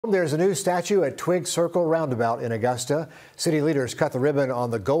There's a new statue at Twig Circle Roundabout in Augusta. City leaders cut the ribbon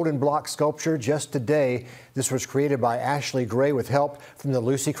on the golden block sculpture just today. This was created by Ashley Gray with help from the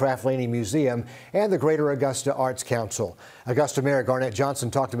Lucy Craft Laney Museum and the Greater Augusta Arts Council. Augusta Mayor Garnett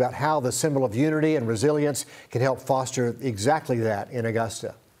Johnson talked about how the symbol of unity and resilience can help foster exactly that in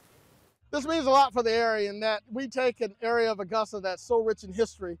Augusta. This means a lot for the area in that we take an area of Augusta that's so rich in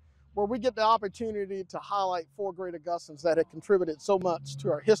history, where we get the opportunity to highlight four great Augustans that have contributed so much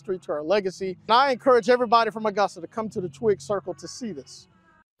to our history, to our legacy. And I encourage everybody from Augusta to come to the Twig Circle to see this.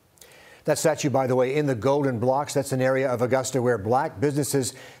 That statue, by the way, in the Golden Blocks, that's an area of Augusta where black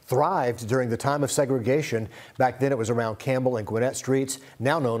businesses thrived during the time of segregation. Back then it was around Campbell and Gwinnett Streets,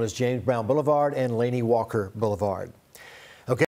 now known as James Brown Boulevard and Laney Walker Boulevard.